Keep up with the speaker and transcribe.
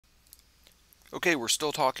Okay, we're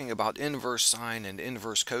still talking about inverse sine and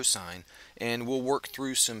inverse cosine, and we'll work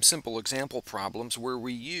through some simple example problems where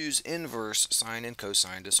we use inverse sine and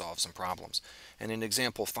cosine to solve some problems. And in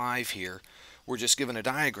example 5 here, we're just given a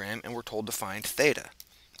diagram and we're told to find theta.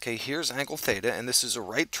 Okay, here's angle theta, and this is a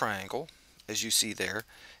right triangle, as you see there.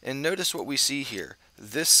 And notice what we see here.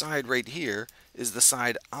 This side right here is the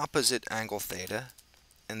side opposite angle theta,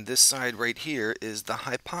 and this side right here is the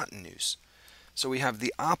hypotenuse. So we have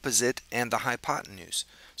the opposite and the hypotenuse.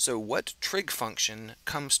 So what trig function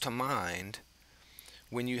comes to mind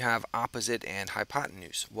when you have opposite and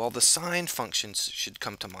hypotenuse? Well, the sine functions should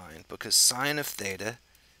come to mind because sine of theta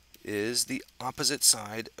is the opposite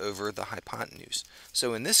side over the hypotenuse.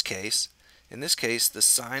 So in this case, the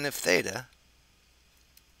sine of theta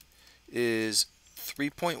is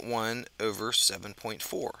 3.1 over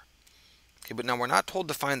 7.4. Okay, but now we're not told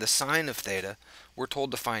to find the sine of theta, we're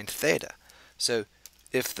told to find theta. So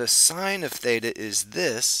if the sine of theta is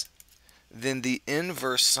this, then the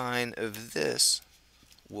inverse sine of this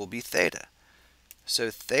will be theta.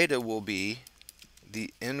 So theta will be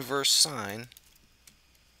the inverse sine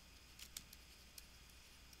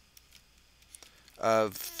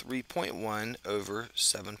of 3.1 over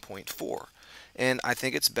 7.4. And I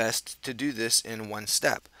think it's best to do this in one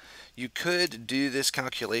step. You could do this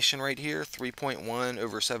calculation right here, 3.1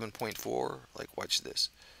 over 7.4, like watch this.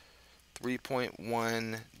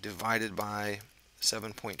 3.1 divided by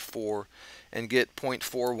 7.4 and get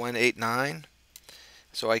 0.4189.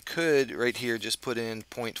 So I could right here just put in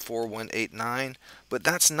 0.4189, but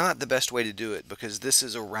that's not the best way to do it because this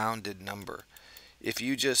is a rounded number. If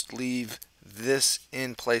you just leave this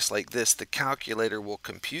in place like this, the calculator will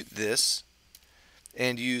compute this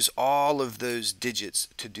and use all of those digits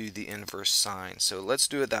to do the inverse sine. So let's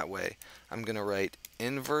do it that way. I'm going to write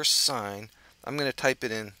inverse sine. I'm going to type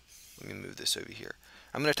it in. Let me move this over here.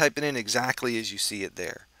 I'm going to type it in exactly as you see it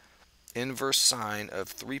there. Inverse sine of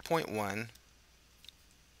 3.1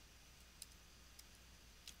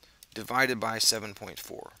 divided by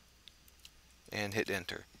 7.4 and hit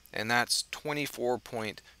enter. And that's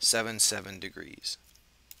 24.77 degrees.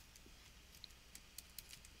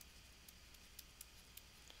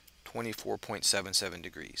 24.77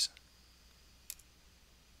 degrees.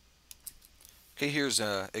 Okay, here's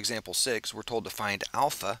example 6. We're told to find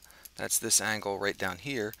alpha. That's this angle right down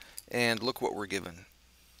here. And look what we're given.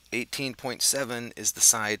 18.7 is the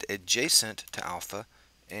side adjacent to alpha,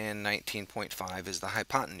 and 19.5 is the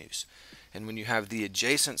hypotenuse. And when you have the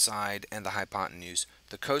adjacent side and the hypotenuse,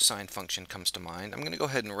 the cosine function comes to mind. I'm going to go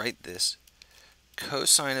ahead and write this.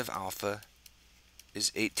 Cosine of alpha is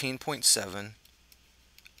 18.7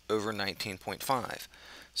 over 19.5.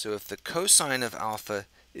 So if the cosine of alpha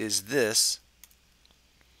is this,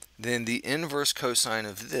 then the inverse cosine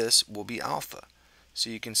of this will be alpha.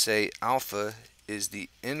 So you can say alpha is the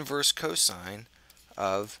inverse cosine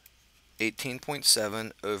of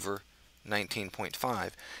 18.7 over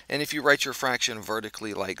 19.5. And if you write your fraction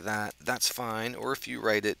vertically like that, that's fine. Or if you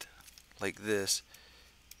write it like this,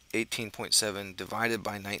 18.7 divided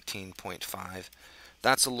by 19.5,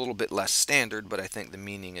 that's a little bit less standard, but I think the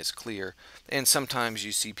meaning is clear. And sometimes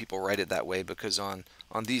you see people write it that way because on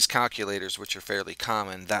these calculators, which are fairly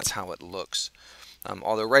common, that's how it looks.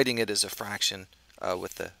 Although writing it as a fraction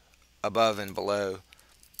with the above and below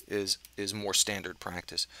is more standard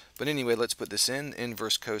practice. But anyway, let's put this in.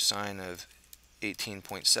 Inverse cosine of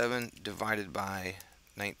 18.7 divided by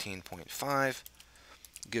 19.5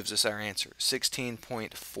 gives us our answer,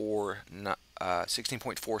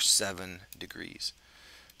 16.47 degrees.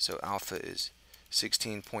 So alpha is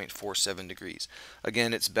 16.47 degrees.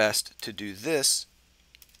 Again, it's best to do this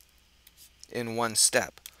in one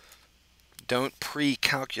step. Don't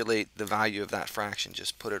pre-calculate the value of that fraction.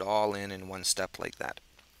 Just put it all in one step like that.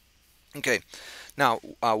 Okay, now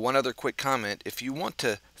one other quick comment. If you want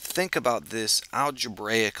to think about this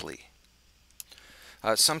algebraically,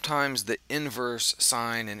 sometimes the inverse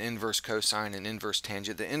sine and inverse cosine and inverse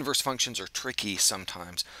tangent, the inverse functions are tricky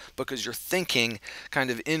sometimes because you're thinking kind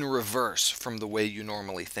of in reverse from the way you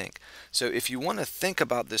normally think. So if you want to think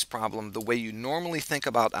about this problem the way you normally think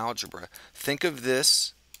about algebra, think of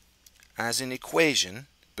this as an equation,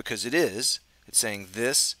 because it's saying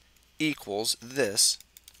this equals this.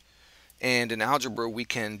 And in algebra, we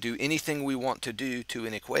can do anything we want to do to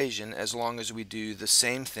an equation as long as we do the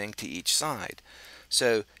same thing to each side.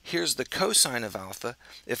 So here's the cosine of alpha.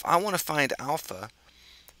 If I want to find alpha,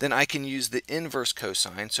 then I can use the inverse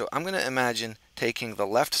cosine. So I'm going to imagine taking the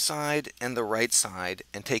left side and the right side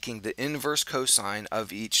and taking the inverse cosine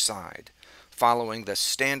of each side, following the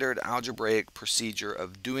standard algebraic procedure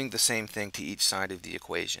of doing the same thing to each side of the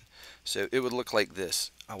equation. So it would look like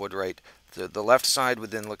this. I would write So the left side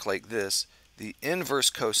would then look like this. The inverse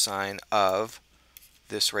cosine of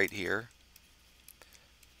this right here,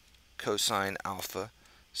 cosine alpha.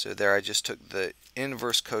 So there I just took the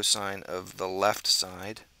inverse cosine of the left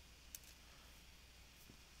side.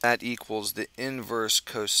 That equals the inverse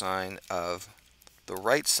cosine of the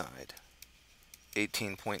right side,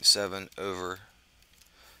 18.7 over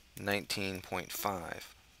 19.5.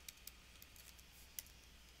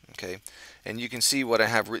 Okay, and you can see what I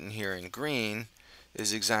have written here in green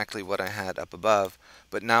is exactly what I had up above,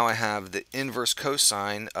 but now I have the inverse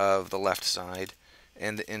cosine of the left side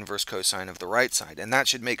and the inverse cosine of the right side, and that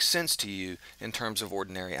should make sense to you in terms of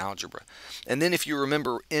ordinary algebra. And then if you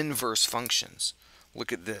remember inverse functions,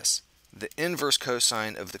 look at this. The inverse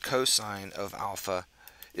cosine of the cosine of alpha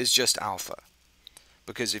is just alpha,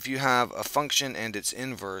 because if you have a function and its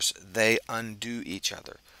inverse, they undo each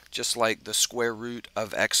other. Just like the square root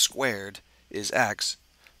of x squared is x,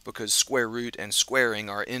 because square root and squaring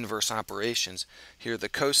are inverse operations. Here the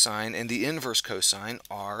cosine and the inverse cosine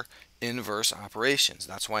are inverse operations.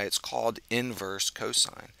 That's why it's called inverse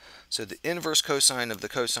cosine. So the inverse cosine of the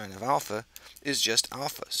cosine of alpha is just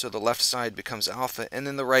alpha. So the left side becomes alpha, and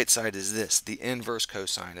then the right side is this, the inverse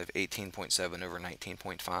cosine of 18.7 over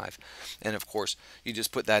 19.5. And of course, you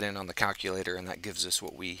just put that in on the calculator, and that gives us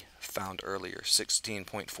what we found earlier,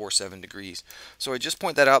 16.47 degrees. So I just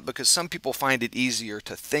point that out because some people find it easier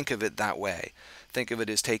to think of it that way. Think of it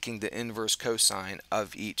as taking the inverse cosine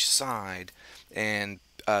of each side, and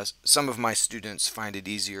some of my students find it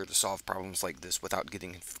easier to solve problems like this without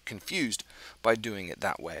getting confused by doing it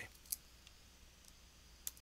that way.